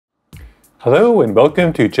Hello and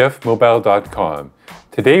welcome to geoffmobile.com.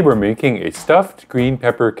 Today we're making a stuffed green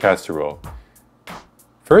pepper casserole.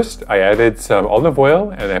 First, I added some olive oil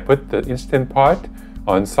and I put the Instant Pot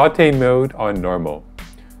on saute mode on normal.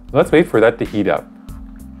 Let's wait for that to heat up.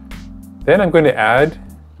 Then I'm going to add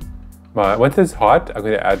once it's hot, I'm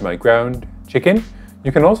going to add my ground chicken.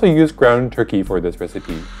 You can also use ground turkey for this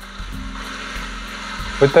recipe.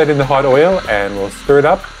 Put that in the hot oil and we'll stir it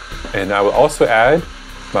up, and I will also add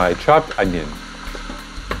my chopped onion.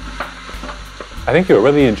 I think you'll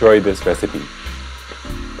really enjoy this recipe.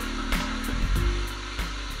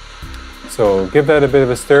 So give that a bit of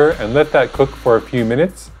a stir and let that cook for a few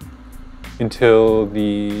minutes until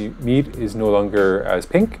the meat is no longer as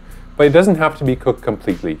pink, but it doesn't have to be cooked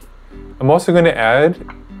completely. I'm also going to add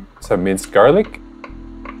some minced garlic.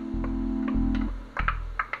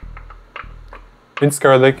 Minced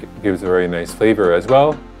garlic gives a very nice flavor as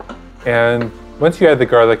well. And once you add the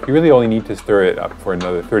garlic, you really only need to stir it up for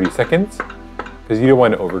another 30 seconds because you don't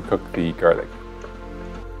want to overcook the garlic.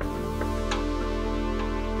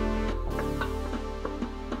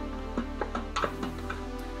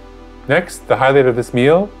 Next, the highlight of this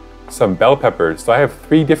meal, some bell peppers. So I have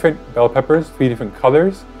 3 different bell peppers, 3 different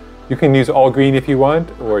colors. You can use all green if you want,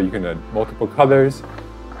 or you can add multiple colors.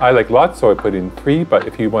 I like lots, so I put in 3, but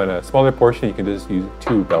if you want a smaller portion, you can just use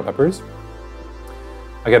 2 bell peppers.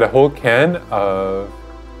 I got a whole can of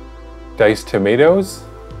diced tomatoes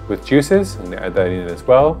with juices. I'm going to add that in as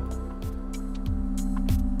well.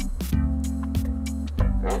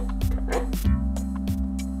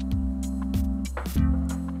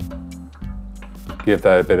 Give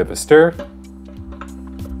that a bit of a stir.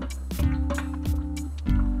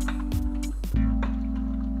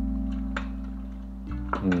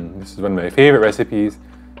 This is one of my favorite recipes.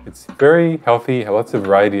 It's very healthy, has lots of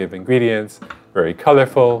variety of ingredients, very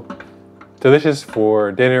colorful, delicious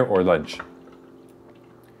for dinner or lunch.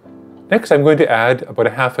 Next, I'm going to add about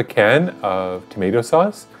 ½ a can of tomato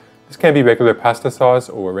sauce. This can be regular pasta sauce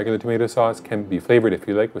or regular tomato sauce, can be flavored if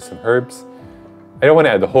you like with some herbs. I don't want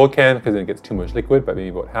to add the whole can because then it gets too much liquid, but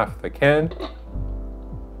maybe about ½ a can.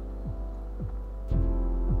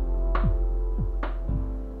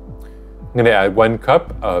 I'm going to add 1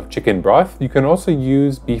 cup of chicken broth. You can also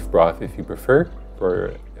use beef broth if you prefer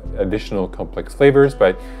for additional complex flavors,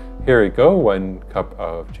 but here we go, 1 cup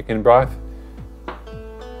of chicken broth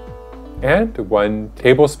and 1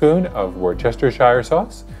 tablespoon of Worcestershire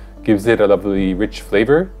sauce. Gives it a lovely rich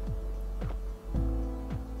flavor.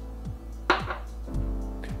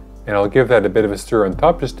 And I'll give that a bit of a stir on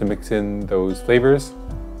top just to mix in those flavors.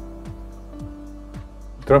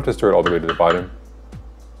 Don't have to stir it all the way to the bottom.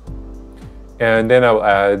 And then I'll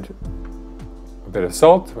add a bit of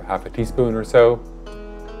salt, ½ a teaspoon or so,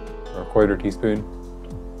 or ¼ teaspoon.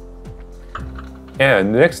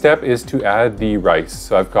 And the next step is to add the rice.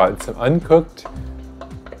 So I've got some uncooked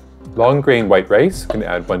long grain white rice. I'm going to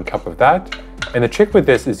add 1 cup of that. And the trick with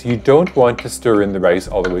this is you don't want to stir in the rice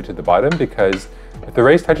all the way to the bottom, because if the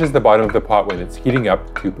rice touches the bottom of the pot when it's heating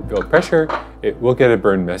up to build pressure, it will get a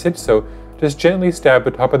burn message. So just gently stab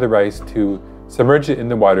the top of the rice to submerge it in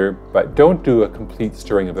the water, but don't do a complete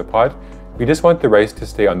stirring of the pot. We just want the rice to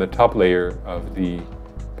stay on the top layer of the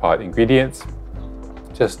pot ingredients.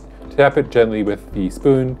 Just tap it gently with the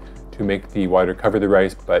spoon to make the water cover the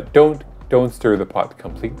rice, but don't stir the pot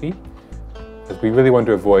completely, because we really want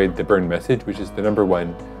to avoid the burn message, which is the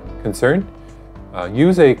 #1 concern.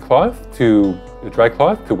 Use a dry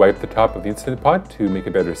cloth to wipe the top of the Instant Pot to make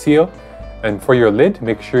a better seal. And for your lid,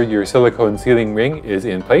 make sure your silicone sealing ring is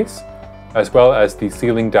in place, as well as the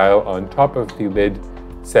sealing dial on top of the lid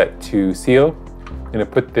set to seal. I'm going to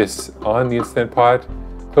put this on the Instant Pot,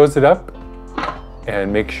 close it up,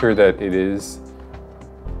 and make sure that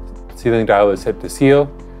sealing dial is set to seal.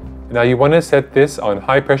 Now you want to set this on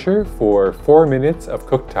high pressure for 4 minutes of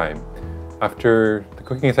cook time. After the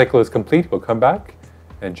cooking cycle is complete, we'll come back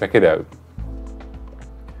and check it out.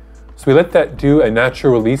 So we let that do a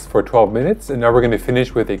natural release for 12 minutes, and now we're going to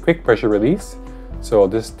finish with a quick pressure release. So I'll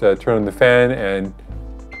just turn on the fan and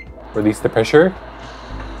release the pressure.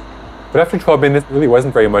 But after 12 minutes, there really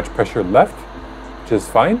wasn't very much pressure left, which is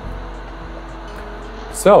fine.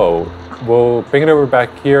 So we'll bring it over back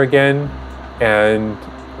here again, and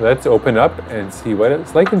let's open up and see what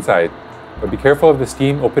it's like inside. But be careful of the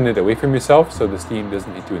steam. Open it away from yourself so the steam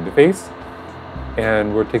doesn't hit you in the face.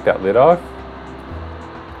 And we'll take that lid off.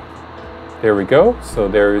 There we go. So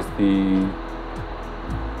there's the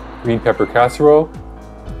green pepper casserole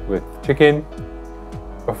with chicken.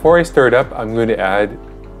 Before I stir it up, I'm going to add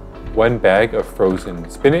 1 bag of frozen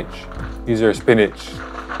spinach. These are spinach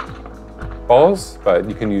balls, but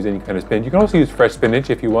you can use any kind of spinach. You can also use fresh spinach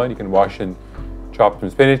if you want. You can wash and chop some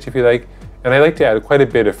spinach if you like. And I like to add quite a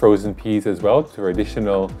bit of frozen peas as well for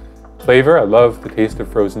additional flavor. I love the taste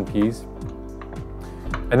of frozen peas.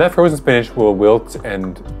 And that frozen spinach will wilt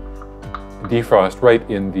and defrost right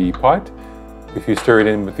in the pot if you stir it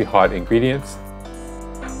in with the hot ingredients.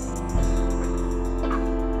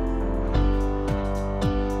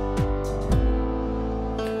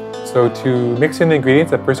 So to mix in the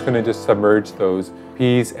ingredients, I'm first going to just submerge those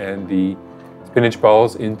peas and the spinach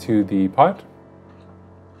balls into the pot.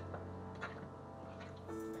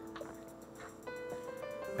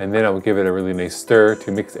 And then I will give it a really nice stir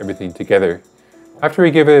to mix everything together. After we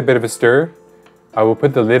give it a bit of a stir, I will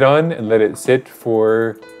put the lid on and let it sit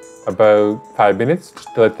for about 5 minutes just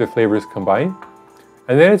to let the flavors combine.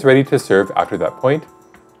 And then it's ready to serve after that point.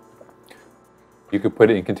 You could put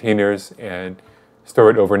it in containers and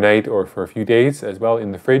store it overnight or for a few days as well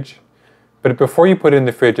in the fridge. But before you put it in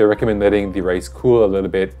the fridge, I recommend letting the rice cool a little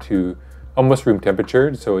bit to almost room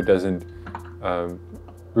temperature so it doesn't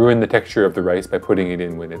ruin the texture of the rice by putting it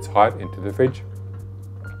in when it's hot into the fridge.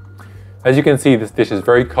 As you can see, this dish is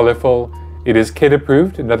very colorful. It is kid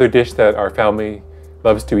approved, another dish that our family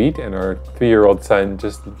loves to eat, and our 3-year-old son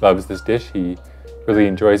just loves this dish. He really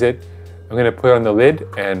enjoys it. I'm going to put on the lid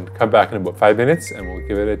and come back in about 5 minutes and we'll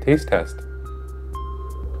give it a taste test.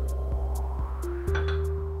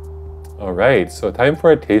 All right, so time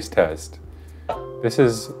for a taste test. This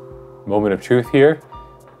is moment of truth here.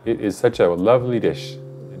 It is such a lovely dish,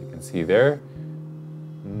 and you can see there.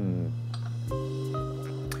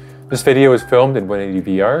 This video is filmed in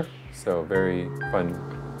 180 VR, so very fun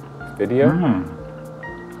video.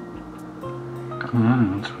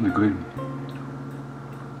 It's really good.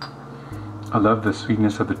 I love the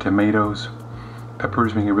sweetness of the tomatoes.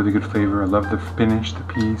 Peppers make a really good flavor. I love the spinach, the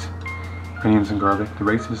peas, onions and garlic. The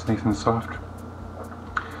rice is nice and soft.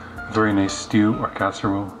 A very nice stew or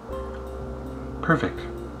casserole. Perfect.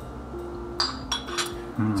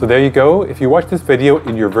 So there you go. If you watch this video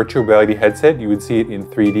in your virtual reality headset, you would see it in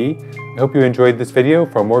 3D. I hope you enjoyed this video.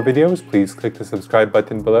 For more videos, please click the subscribe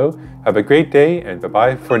button below. Have a great day and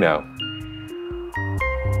bye-bye for now.